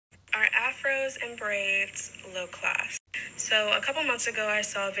Are afros and braids low class? So a couple months ago, I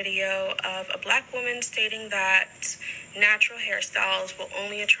saw a video of a black woman stating that natural hairstyles will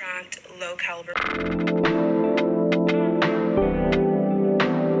only attract low caliber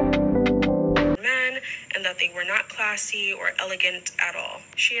men and that they were not classy or elegant at all.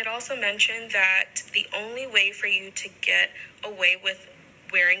 She had also mentioned that the only way for you to get away with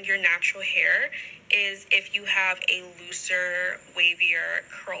wearing your natural hair is if you have a looser, wavier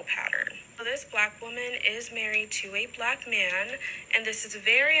curl pattern. So this black woman is married to a black man, and this is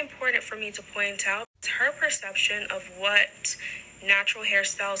very important for me to point out. Her perception of what natural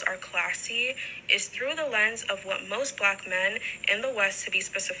hairstyles are classy is through the lens of what most black men in the West, to be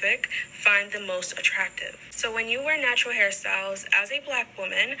specific, find the most attractive. So when you wear natural hairstyles as a black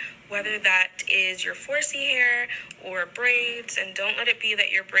woman, whether that is your 4C hair or braids, and don't let it be that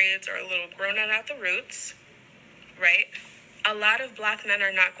your braids are a little grown out at the roots, right? A lot of black men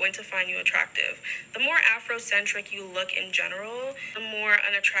are not going to find you attractive. The more Afrocentric you look in general, the more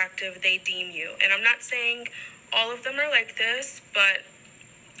unattractive they deem you. And I'm not saying all of them are like this, but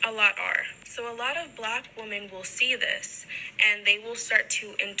a lot are. So a lot of black women will see this and they will start to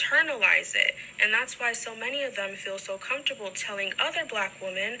internalize it. And that's why so many of them feel so comfortable telling other black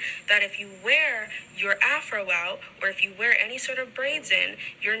women that if you wear your afro out or if you wear any sort of braids in,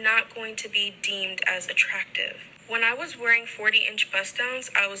 you're not going to be deemed as attractive. When I was wearing 40-inch bust downs,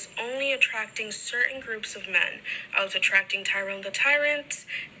 I was only attracting certain groups of men. I was attracting Tyrone the Tyrants,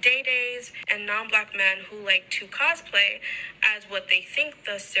 day-days, and non-black men who like to cosplay as what they think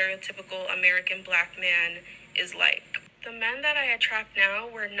the stereotypical American black man is like. The men that I attract now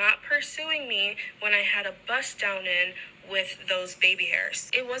were not pursuing me when I had a bust down in with those baby hairs.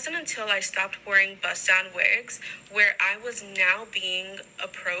 It wasn't until I stopped wearing bust down wigs where I was now being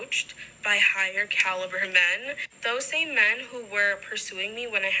approached by higher caliber men. Those same men who were pursuing me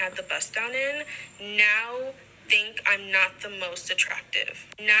when I had the bust down in now think I'm not the most attractive.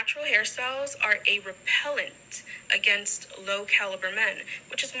 Natural hairstyles are a repellent against low caliber men,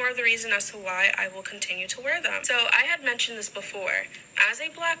 which is more of the reason as to why I will continue to wear them. So I had mentioned this before. As a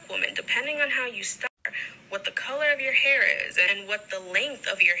black woman, depending on how you style, what the color of your hair is, and what the length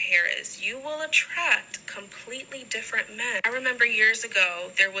of your hair is, you will attract completely different men. I remember years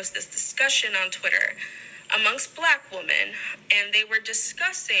ago, there was this discussion on Twitter amongst black women, and they were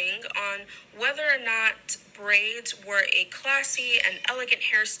discussing on whether or not braids were a classy and elegant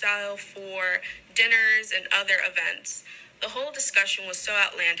hairstyle for dinners and other events. The whole discussion was so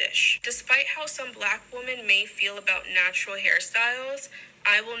outlandish. Despite how some black women may feel about natural hairstyles,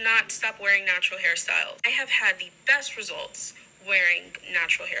 I will not stop wearing natural hairstyles. I have had the best results wearing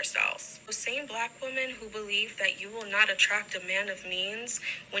natural hairstyles. Those same black women who believe that you will not attract a man of means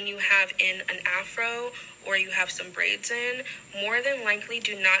when you have in an afro or you have some braids in, more than likely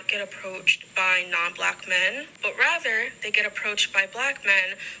do not get approached by non-black men, but rather they get approached by black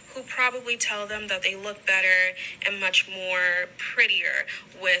men who probably tell them that they look better and much more prettier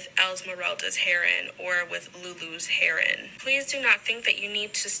with Esmeralda's hair in or with Lulu's hair in. Please do not think that you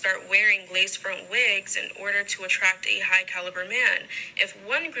need to start wearing lace front wigs in order to attract a high caliber man. If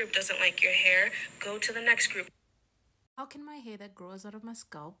one group doesn't like your hair, go to the next group. How can my hair that grows out of my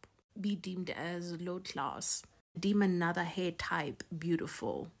scalp be deemed as low class? Deem another hair type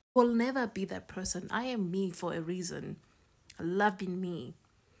beautiful? Will never be that person. I am me for a reason. I love being me.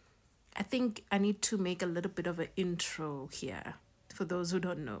 I think I need to make a little bit of an intro here for those who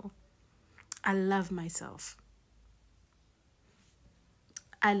don't know. I love myself.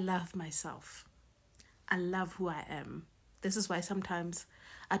 I love myself. I love who I am. This is why sometimes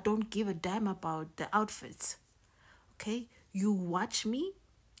I don't give a damn about the outfits. Okay? You watch me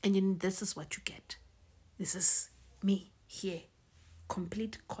and this is what you get. This is me here.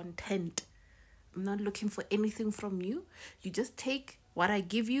 Complete content. I'm not looking for anything from you. You just take what I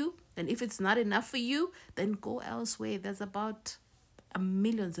give you, and if it's not enough for you, then go elsewhere. There's about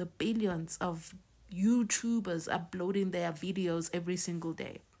millions or billions of YouTubers uploading their videos every single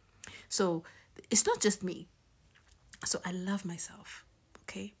day. So it's not just me. So I love myself.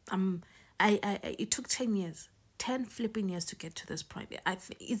 Okay. It took 10 years, 10 flipping years to get to this point. I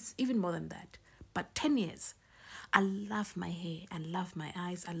think it's even more than that, but 10 years. I love my hair. I love my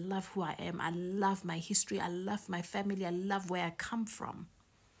eyes. I love who I am. I love my history. I love my family. I love where I come from.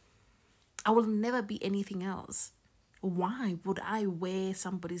 I will never be anything else. Why would I wear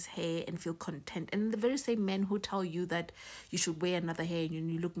somebody's hair and feel content? And the very same men who tell you that you should wear another hair and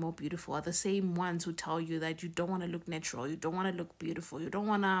you look more beautiful are the same ones who tell you that you don't want to look natural. You don't want to look beautiful. You don't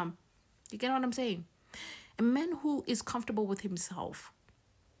want to... You get what I'm saying? A man who is comfortable with himself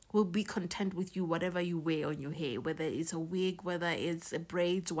will be content with you, whatever you wear on your hair, whether it's a wig, whether it's a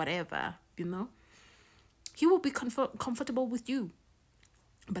braids, whatever, you know. He will be comfortable with you.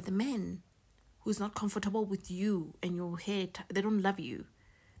 But the man who's not comfortable with you and your hair, they don't love you.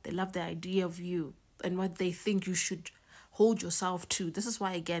 They love the idea of you and what they think you should hold yourself to. This is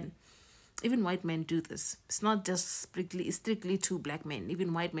why, again, even white men do this. It's not just strictly to black men.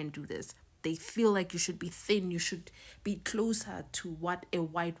 Even white men do this. They feel like you should be thin. You should be closer to what a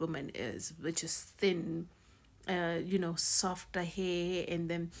white woman is, which is thin, softer hair, and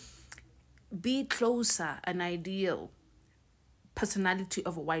then be closer, an ideal personality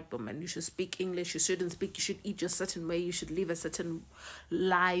of a white woman. You should speak English. You shouldn't speak. You should eat a certain way. You should live a certain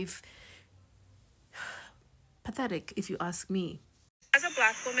life. Pathetic, if you ask me. As a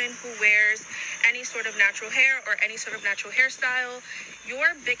black woman who wears any sort of natural hair or any sort of natural hairstyle,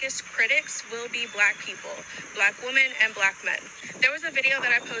 your biggest critics will be black people, black women, and black men. There was a video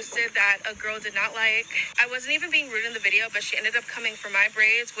that I posted that a girl did not like. I wasn't even being rude in the video, but she ended up coming for my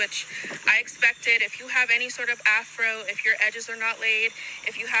braids, which I expected. If you have any sort of afro, if your edges are not laid,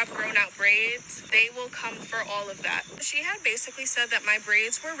 if you have grown out braids, they will come for all of that. She had basically said that my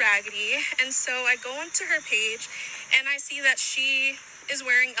braids were raggedy, and so I go onto her page and I see that she is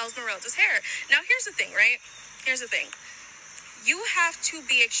wearing Esmeralda's hair. Now, here's the thing, right? Here's the thing. You have to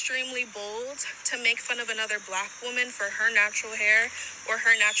be extremely bold to make fun of another black woman for her natural hair or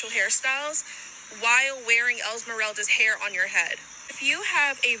her natural hairstyles while wearing Esmeralda's hair on your head. If you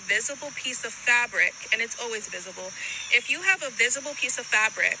have a visible piece of fabric, and it's always visible, if you have a visible piece of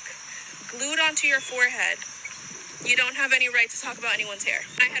fabric glued onto your forehead, you don't have any right to talk about anyone's hair.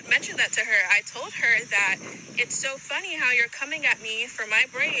 I had mentioned that to her. I told her that it's so funny how you're coming at me for my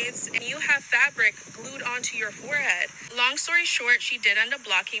braids and you have fabric glued onto your forehead. Long story short, she did end up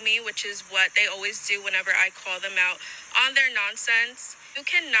blocking me, which is what they always do whenever I call them out on their nonsense. You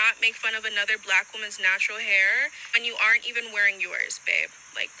cannot make fun of another black woman's natural hair when you aren't even wearing yours, babe.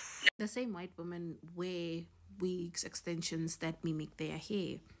 Like, no. The same white women wear wigs, extensions that mimic their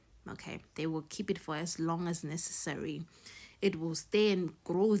hair. Okay, they will keep it for as long as necessary. It will stay and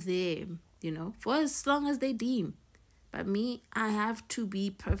grow there, for as long as they deem. But me, I have to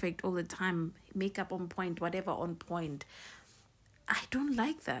be perfect all the time. Makeup on point, whatever on point. I don't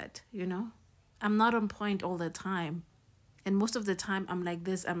like that, I'm not on point all the time. And most of the time, I'm like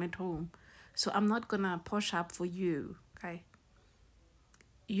this, I'm at home. So I'm not gonna push up for you, okay?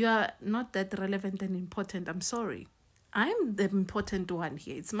 You are not that relevant and important, I'm sorry. I'm the important one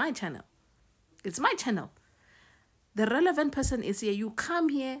here. It's my channel. It's my channel. The relevant person is here. You come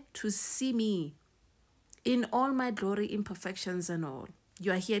here to see me in all my glory, imperfections and all.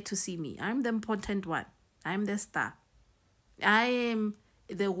 You are here to see me. I'm the important one. I'm the star. I am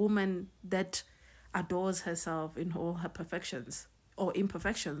the woman that adores herself in all her perfections or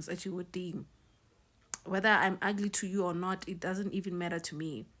imperfections, as you would deem. Whether I'm ugly to you or not, it doesn't even matter to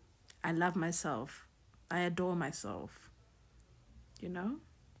me. I love myself. I adore myself, Now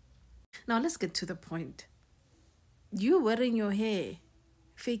let's get to the point. You wearing your hair,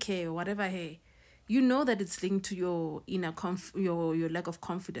 fake hair, whatever hair, you know that it's linked to your inner your lack of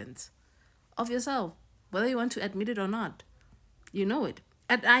confidence of yourself, whether you want to admit it or not. You know it.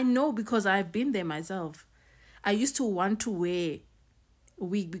 And I know because I've been there myself. I used to want to wear a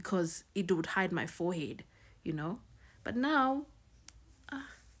wig because it would hide my forehead, But now,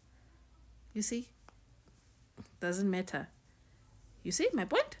 you see, doesn't matter. You see my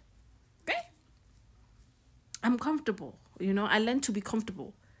point? Okay? I'm comfortable. I learned to be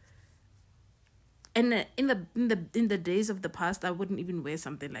comfortable. And in the days of the past, I wouldn't even wear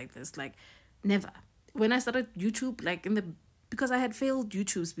something like this. Like, never. When I started YouTube, because I had failed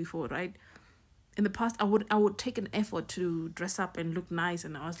YouTubes before, right? In the past, I would take an effort to dress up and look nice,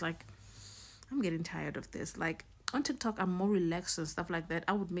 and I was like, I'm getting tired of this. Like, on TikTok, I'm more relaxed and stuff like that.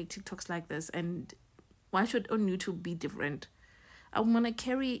 I would make TikToks like this, and why should on YouTube be different? I'm gonna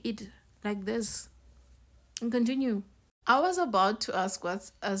carry it like this and continue. I was about to ask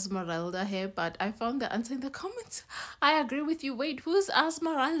what's Esmeralda hair, but I found the answer in the comments. I agree with you. Wait, who's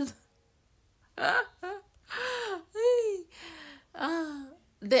Esmeralda?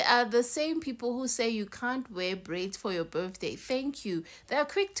 They are the same people who say you can't wear braids for your birthday. Thank you. They are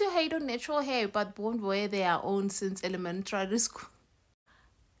quick to hate on natural hair, but won't wear their own since elementary school.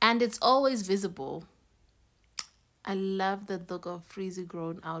 And it's always visible. I love the look of frizzy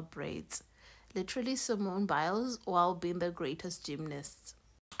grown out braids. Literally Simone Biles while being the greatest gymnast.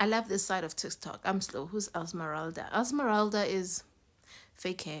 I love this side of TikTok. I'm slow. Who's Esmeralda? Esmeralda is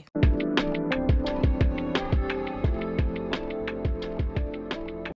fake hair.